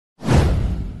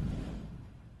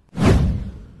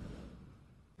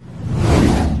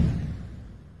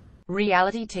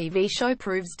reality TV show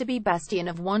proves to be bastion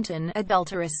of wanton,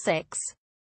 adulterous sex.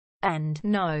 And,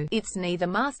 no, it's neither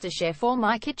MasterChef or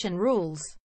My Kitchen Rules.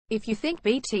 If you think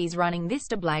BT's running this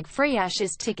to blag free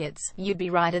Ashes tickets, you'd be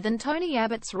righter than Tony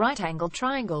Abbott's right-angle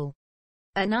triangle.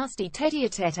 A nasty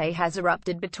tete-a-tete has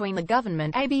erupted between the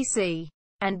government, ABC,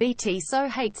 and BT, so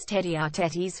hates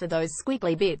tete-a-tetes for those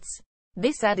squiggly bits.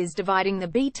 This ad is dividing the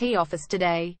BT office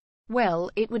today.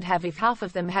 Well, it would have if half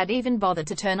of them had even bothered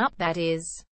to turn up, that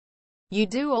is. You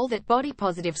do all that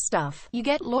body-positive stuff, you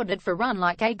get lauded for run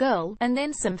like a girl, and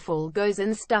then some fool goes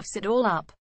and stuffs it all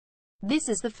up. This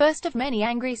is the first of many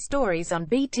angry stories on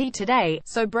BT today,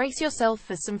 so brace yourself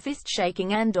for some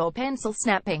fist-shaking and/or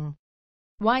pencil-snapping.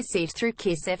 Why sit through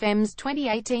Kiss FM's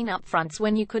 2018 upfronts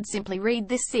when you could simply read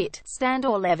this, sit, stand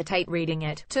or levitate reading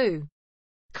it? 2.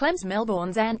 Clem's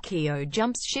Melbourne's Ant Keogh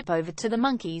jumps ship over to the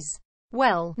Monkeys.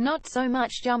 Well, not so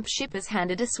much jump ship as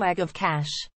handed a swag of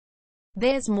cash.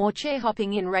 There's more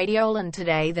chair-hopping in Radioland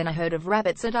today than a herd of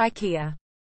rabbits at IKEA.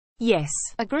 Yes,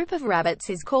 a group of rabbits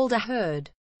is called a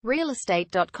herd.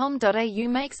 Realestate.com.au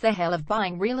makes the hell of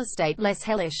buying real estate less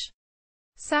hellish.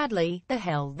 Sadly, the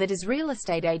hell that is real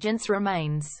estate agents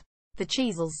remains. The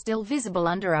chisels still visible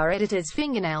under our editor's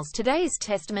fingernails today is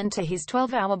testament to his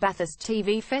 12-hour Bathurst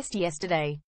TV fest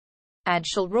yesterday.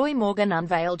 Shall Roy Morgan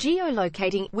unveil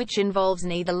geolocating, which involves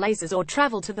neither lasers or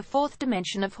travel to the fourth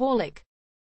dimension of Horlick.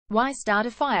 Why start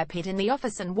a fire pit in the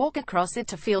office and walk across it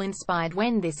to feel inspired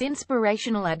when this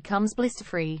inspirational ad comes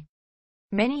blister-free?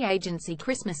 Many agency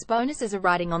Christmas bonuses are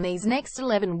riding on these next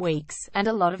 11 weeks, and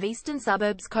a lot of eastern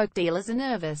suburbs coke dealers are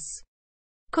nervous.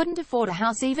 Couldn't afford a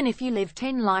house even if you live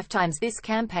 10 lifetimes. This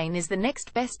campaign is the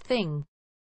next best thing.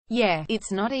 Yeah,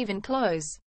 it's not even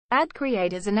close. Ad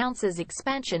creators announces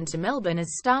expansion to Melbourne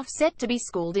as staff set to be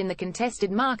schooled in the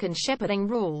contested mark and shepherding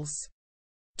rules.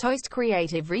 Toast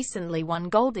Creative recently won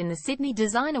gold in the Sydney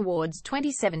Design Awards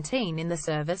 2017 in the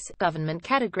service government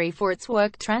category for its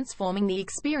work transforming the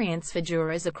experience for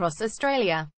jurors across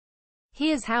Australia.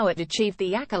 Here's how it achieved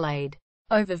the accolade.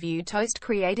 Overview: Toast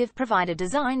Creative provided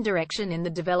design direction in the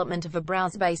development of a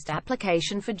browser-based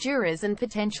application for jurors and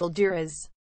potential jurors.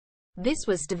 This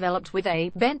was developed with a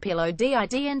bent pillow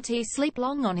didn't sleep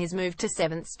long on his move to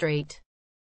 7th Street.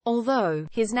 Although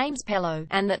his name's Pello,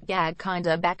 and that gag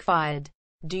kinda backfired.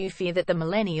 Do you fear that the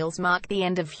millennials mark the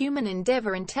end of human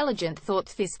endeavor? Intelligent thought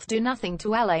fists do nothing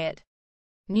to allay it.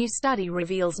 New study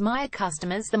reveals Maya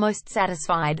customers the most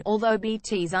satisfied, although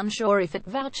BT's unsure if it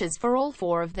vouches for all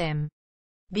 4 of them.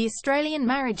 The Australian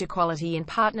Marriage Equality in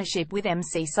partnership with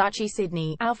MC Saatchi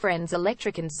Sydney, Our Friends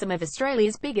Electric and some of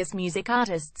Australia's biggest music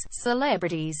artists,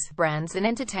 celebrities, brands and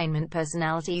entertainment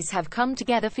personalities have come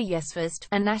together for YesFest,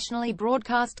 a nationally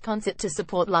broadcast concert to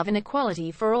support love and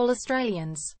equality for all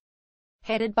Australians.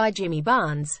 Headed by Jimmy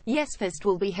Barnes, YesFest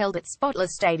will be held at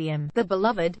Spotless Stadium. The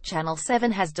beloved Channel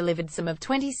 7 has delivered some of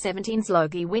 2017's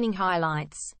Logie-winning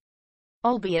highlights,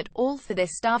 albeit all for their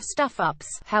staff stuff-ups.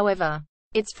 However,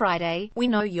 it's Friday, we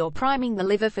know you're priming the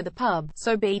liver for the pub,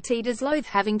 so BT does loathe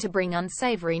having to bring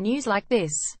unsavory news like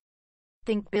this.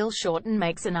 Think Bill Shorten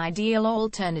makes an ideal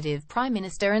alternative Prime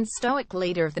Minister and stoic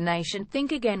leader of the nation?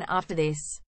 Think again after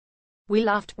this. We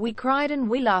laughed, we cried and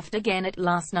we laughed again at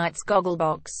last night's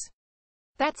Gogglebox.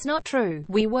 That's not true.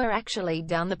 We were actually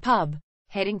down the pub,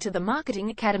 heading to the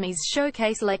Marketing Academy's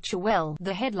showcase lecture. Well,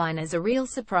 the headline is a real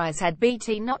surprise had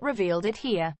BT not revealed it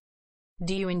here.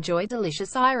 Do you enjoy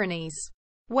delicious ironies?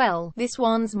 Well, this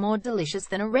one's more delicious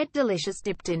than a red delicious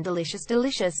dipped in delicious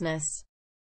deliciousness.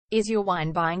 Is your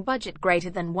wine buying budget greater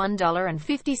than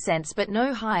 $1.50 but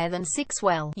no higher than $6?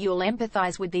 Well, you'll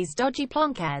empathize with these dodgy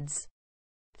plonk ads.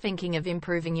 Thinking of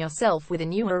improving yourself with a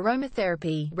new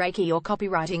aromatherapy, Reiki or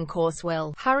copywriting course?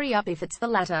 Well, hurry up if it's the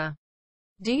latter.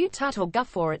 Do you tut or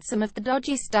guffaw at some of the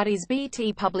dodgy studies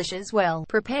BT publishes? Well,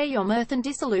 prepare your mirth and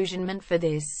disillusionment for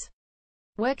this.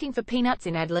 Working for peanuts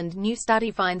in Adelaide, new study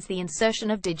finds the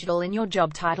insertion of digital in your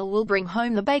job title will bring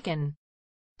home the bacon.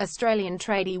 Australian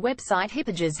tradie website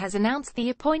Hippages has announced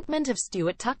the appointment of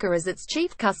Stuart Tucker as its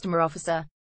Chief Customer Officer.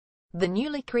 The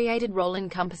newly created role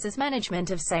encompasses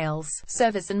management of sales,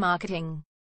 service and marketing.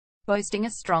 Boasting a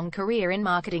strong career in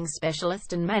marketing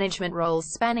specialist and management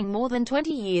roles spanning more than 20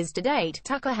 years to date,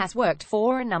 Tucker has worked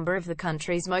for a number of the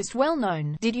country's most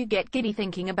well-known. Did you get giddy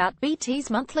thinking about BT's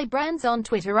monthly brands on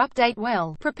Twitter update?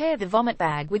 Well, prepare the vomit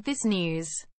bag with this news.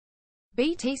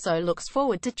 BT so looks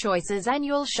forward to Choice's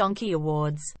annual Shonky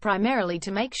Awards, primarily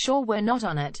to make sure we're not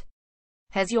on it.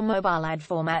 Has your mobile ad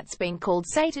formats been called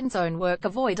Satan's own work?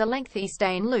 Avoid a lengthy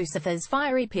stay in Lucifer's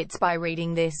fiery pits by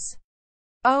reading this.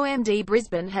 OMD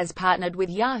Brisbane has partnered with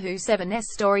Yahoo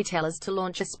 7's storytellers to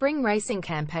launch a spring racing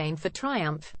campaign for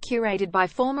Triumph, curated by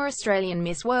former Australian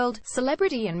Miss World,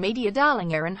 celebrity and media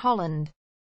darling Erin Holland.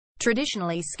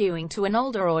 Traditionally skewing to an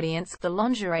older audience, the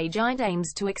lingerie giant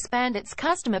aims to expand its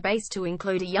customer base to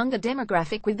include a younger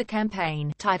demographic with the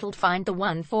campaign, titled Find the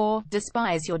One for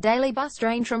Despise Your Daily Bus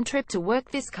Train From Trip to Work.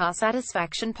 This car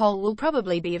satisfaction poll will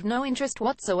probably be of no interest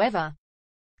whatsoever.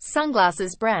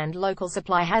 Sunglasses brand Local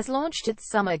Supply has launched its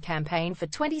summer campaign for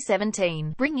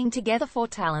 2017, bringing together 4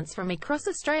 talents from across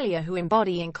Australia who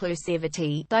embody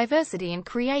inclusivity, diversity and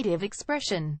creative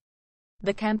expression.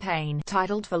 The campaign,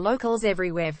 titled For Locals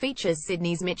Everywhere, features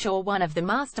Sydney's Mitch Orr, one of the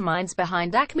masterminds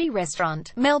behind Acme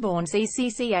Restaurant, Melbourne's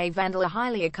CCCA Vandal, a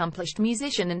highly accomplished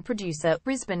musician and producer,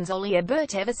 Brisbane's Ollie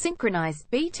Bert, ever synchronised.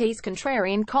 BT's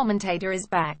contrarian commentator is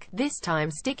back, this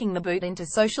time sticking the boot into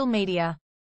social media.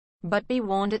 But be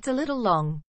warned, it's a little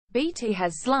long. BT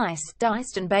has sliced,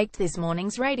 diced and baked this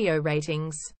morning's radio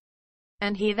ratings.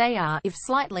 And here they are, if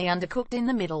slightly undercooked in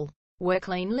the middle. Work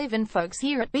lean live-in folks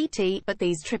here at BT, but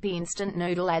these trippy instant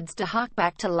noodle ads to hark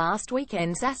back to last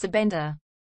weekend's Asabenda.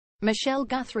 Michelle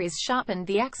Guthrie's sharpened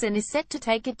the axe and is set to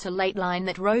take it to late line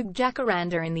that rogue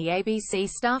jacaranda in the ABC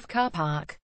staff car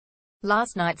park.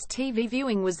 Last night's TV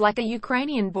viewing was like a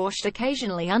Ukrainian borscht,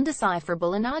 occasionally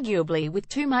undecipherable and arguably with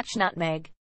too much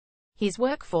nutmeg. His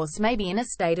workforce may be in a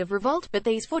state of revolt, but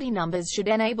these footy numbers should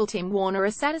enable Tim Warner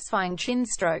a satisfying chin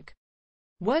stroke.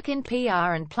 Work in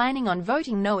PR and planning on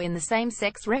voting no in the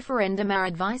same-sex referendum. Our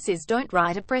advice is don't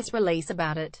write a press release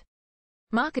about it.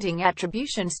 Marketing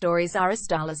attribution stories are as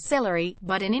dull as celery,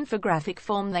 but in infographic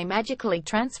form they magically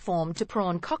transform to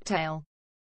prawn cocktail.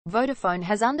 Vodafone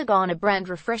has undergone a brand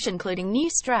refresh including new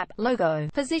strap, logo,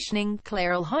 positioning,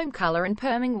 Clairol home color and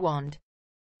perming wand.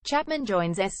 Chapman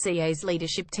joins SCA's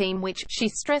leadership team, which, she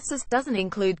stresses, doesn't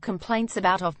include complaints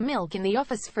about off milk in the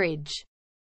office fridge.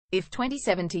 If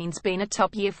 2017's been a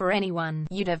top year for anyone,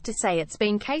 you'd have to say it's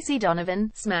been Casey Donovan,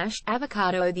 Smash,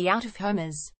 Avocado, the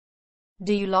out-of-homers.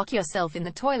 Do you lock yourself in the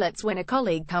toilets when a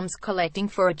colleague comes collecting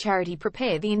for a charity?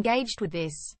 Prepare the engaged with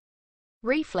this.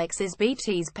 Reflex is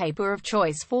BT's paper of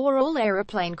choice for all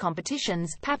aeroplane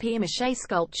competitions, papier-mâché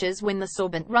sculptures when the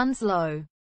sorbent runs low.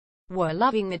 We're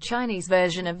loving the Chinese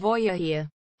version of Voyeur here.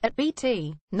 At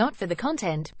BT, not for the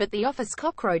content, but the office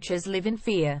cockroaches live in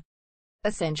fear.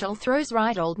 Essential throws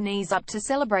right old knees up to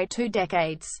celebrate 2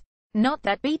 decades. Not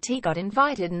that BT got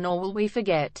invited, nor will we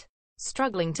forget.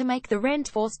 Struggling to make the rent,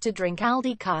 forced to drink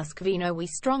Aldi cask vino? We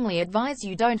strongly advise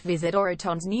you don't visit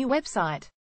Oroton's new website.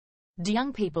 Do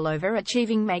young people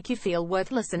overachieving make you feel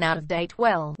worthless and out of date?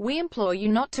 Well, we implore you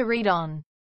not to read on.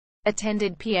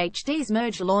 Attended PhD's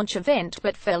merge launch event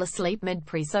but fell asleep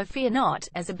mid-pre, so fear not,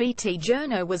 as a BT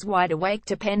journo was wide awake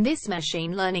to pen this.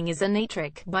 Machine learning is a neat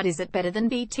trick, but is it better than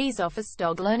BT's office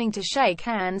dog learning to shake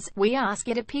hands? We ask.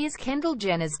 It appears Kendall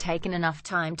Jenner's taken enough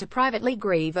time to privately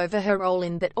grieve over her role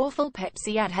in that awful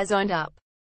Pepsi ad, has owned up.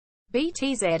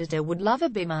 BT's editor would love a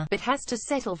Bimmer, but has to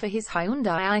settle for his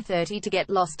Hyundai i30 to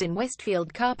get lost in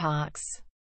Westfield car parks.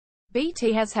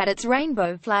 BT has had its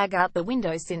rainbow flag out the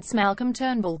window since Malcolm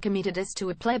Turnbull committed us to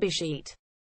a plebiscite.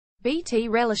 BT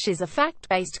relishes a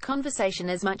fact-based conversation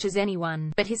as much as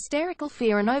anyone, but hysterical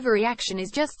fear and overreaction is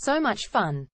just so much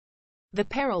fun. The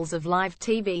perils of live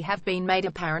TV have been made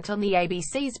apparent on the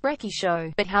ABC's Brekkie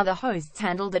Show, but how the hosts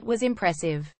handled it was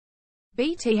impressive.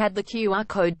 BT had the QR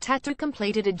code tattoo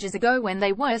completed ages ago when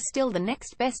they were still the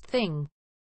next best thing.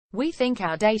 We think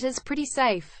our data's pretty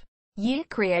safe. Year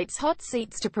creates hot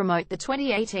seats to promote the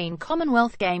 2018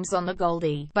 Commonwealth Games on the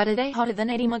Goldie, but are they hotter than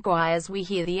Eddie Maguire's? We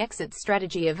hear the exit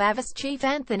strategy of Avis chief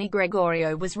Anthony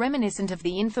Gregorio was reminiscent of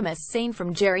the infamous scene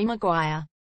from Jerry Maguire.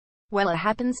 Well, it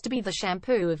happens to be the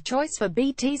shampoo of choice for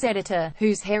BT's editor,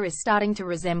 whose hair is starting to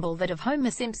resemble that of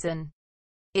Homer Simpson.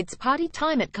 It's party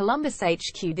time at Columbus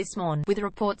HQ this morn, with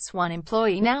reports one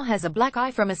employee now has a black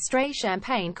eye from a stray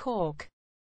champagne cork.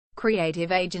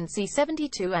 Creative agency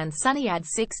 72 and Sunny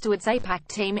adds 6 to its APAC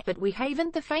team, but we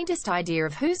haven't the faintest idea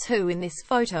of who's who in this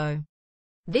photo.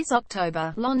 This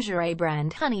October, lingerie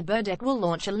brand Honey Birdette will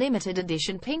launch a limited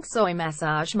edition pink soy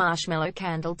massage marshmallow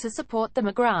candle to support the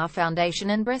McGrath Foundation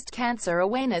and Breast Cancer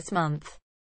Awareness Month.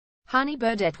 Honey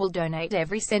Birdette will donate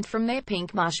every cent from their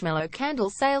pink marshmallow candle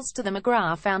sales to the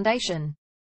McGrath Foundation.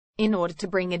 In order to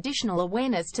bring additional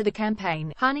awareness to the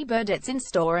campaign, Honey Birdette's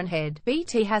in-store and head,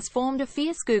 BT has formed a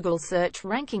fierce Google search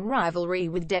ranking rivalry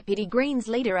with Deputy Greens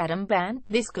leader Adam Ban.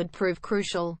 This could prove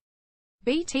crucial.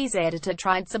 BT's editor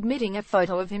tried submitting a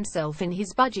photo of himself in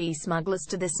his budgie smugglers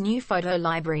to this new photo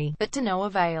library, but to no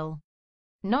avail.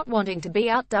 Not wanting to be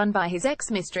outdone by his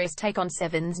ex-mistress take on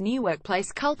Seven's new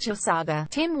workplace culture saga,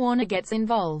 Tim Warner gets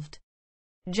involved.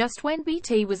 Just when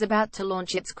BT was about to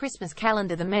launch its Christmas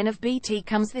calendar, the men of BT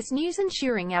comes this news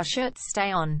ensuring our shirts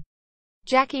stay on.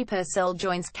 Jackie Purcell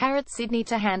joins Carrot Sydney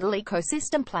to handle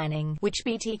ecosystem planning, which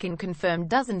BT can confirm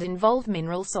doesn't involve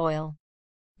mineral soil.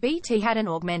 BT had an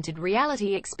augmented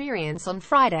reality experience on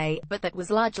Friday, but that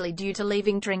was largely due to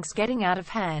leaving drinks getting out of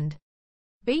hand.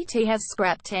 BT has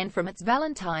scrapped 10 from its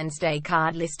Valentine's Day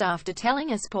card list after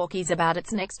telling us porkies about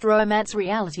its next romance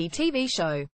reality TV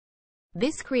show.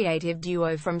 This creative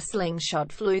duo from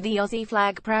Slingshot flew the Aussie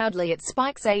flag proudly at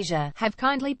Spikes Asia, have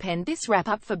kindly penned this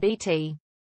wrap-up for BT.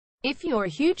 If you're a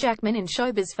Hugh Jackman and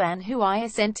Showbiz fan who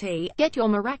isn't, get your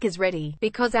maracas ready,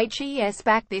 because HES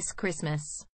back this Christmas.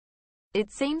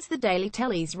 It seems the Daily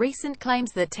Telly's recent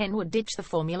claims that 10 would ditch the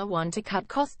Formula One to cut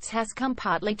costs has come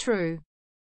partly true.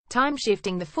 Time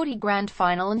shifting the footy grand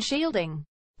final and shielding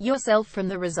yourself from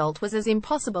the result was as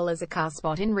impossible as a car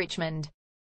spot in Richmond.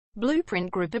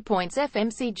 Blueprint Group appoints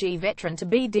FMCG veteran to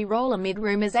BD role amid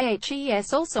rumours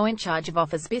AHES also in charge of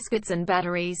Office biscuits and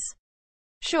batteries.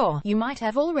 Sure, you might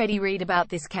have already read about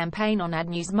this campaign on Ad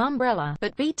News Mumbrella,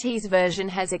 but BT's version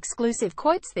has exclusive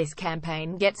quotes. This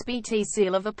campaign gets BT's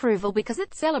seal of approval because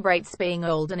it celebrates being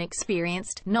old and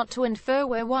experienced, not to infer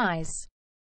we're wise.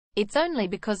 It's only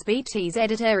because BT's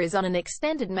editor is on an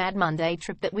extended Mad Monday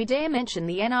trip that we dare mention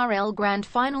the NRL Grand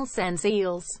Final sans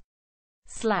Eels.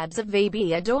 Slabs of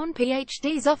VB adorn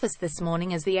PhD's office this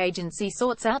morning as the agency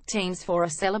sorts out teams for a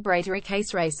celebratory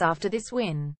case race after this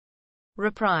win.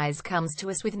 Reprise comes to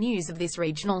us with news of this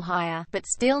regional hire, but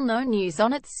still no news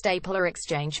on its stapler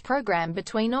exchange program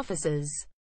between offices.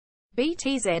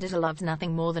 BT's editor loves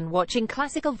nothing more than watching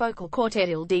classical vocal quartet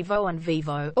Il Divo and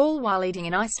Vivo, all while eating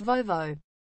an iced Vovo.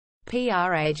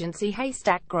 PR agency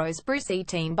Haystack grows Brucey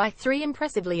team by 3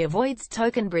 impressively avoids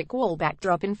token brick wall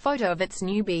backdrop in photo of its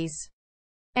newbies.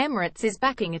 Emirates is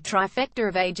backing a trifecta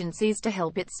of agencies to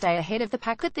help it stay ahead of the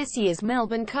pack at this year's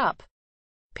Melbourne Cup.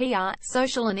 PR,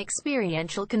 social and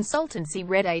experiential consultancy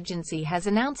Red Agency has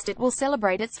announced it will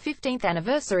celebrate its 15th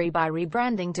anniversary by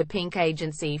rebranding to Pink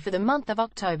Agency for the month of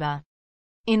October.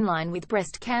 In line with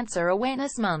Breast Cancer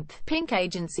Awareness Month, Pink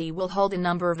Agency will hold a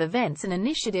number of events and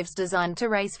initiatives designed to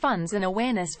raise funds and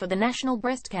awareness for the National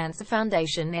Breast Cancer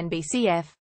Foundation (NBCF).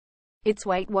 It's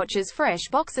Weight Watchers Fresh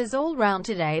Boxes All Round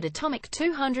Today at Atomic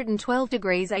 212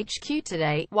 degrees HQ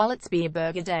today, while it's Beer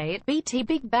Burger Day at BT.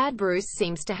 Big Bad Bruce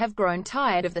seems to have grown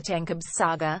tired of the Tankabs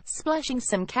saga, splashing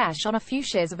some cash on a few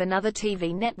shares of another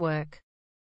TV network.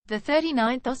 The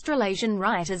 39th Australasian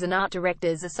Writers and Art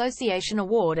Directors Association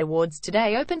Awards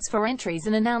today opens for entries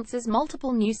and announces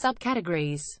multiple new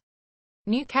subcategories.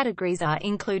 New categories are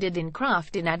included in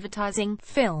craft in advertising,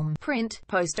 film, print,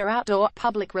 poster outdoor,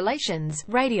 public relations,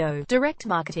 radio, direct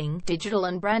marketing, digital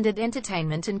and branded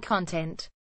entertainment and content.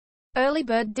 Early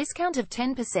bird discount of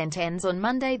 10% ends on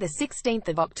Monday the 16th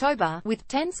of October, with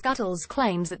 10 Scuttles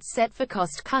claims it's set for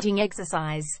cost-cutting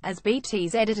exercise, as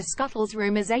BT's editor Scuttles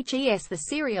rumours HES the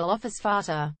serial office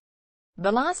farter.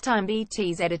 The last time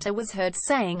BT's editor was heard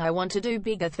saying "I want to do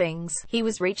bigger things," he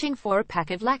was reaching for a pack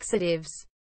of laxatives.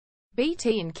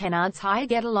 BT and Kennard's hire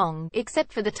get along,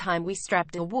 except for the time we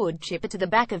strapped a wood chipper to the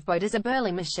back of boat as a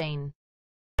burly machine.